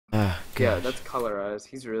Yeah, gosh. that's colorized.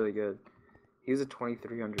 He's really good. He's a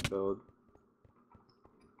 2300 build.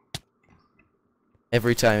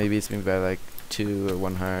 Every time he beats me by like 2 or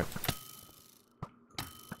 1 heart.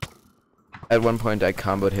 At one point I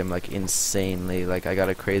comboed him like insanely, like I got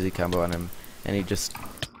a crazy combo on him, and he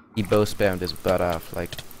bow spammed his butt off,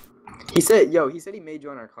 like. He said, yo, he said he made you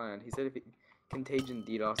on our clan. He said if Contagion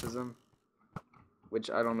DDoSes him, which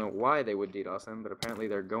I don't know why they would DDoS him, but apparently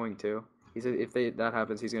they're going to. He said if that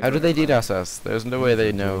happens, he's gonna How do join they our clan. DDoS us? There's no way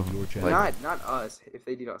they know. Like, Not us. If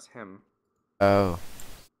they DDoS him. oh.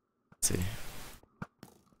 Let's see.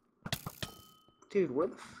 Dude, what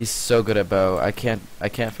the He's so good at bow. I can't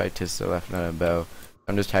fight Tiszoleftnut at bow.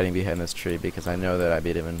 I'm just hiding behind this tree because I know that I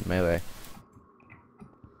beat him in melee.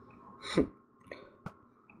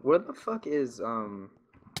 What the fuck is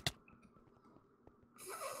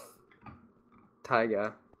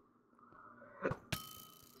Taiga?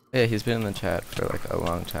 Yeah, he's been in the chat for like a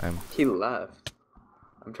long time. He left.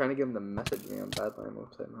 I'm trying to get him to message me on Badlion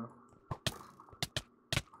website now.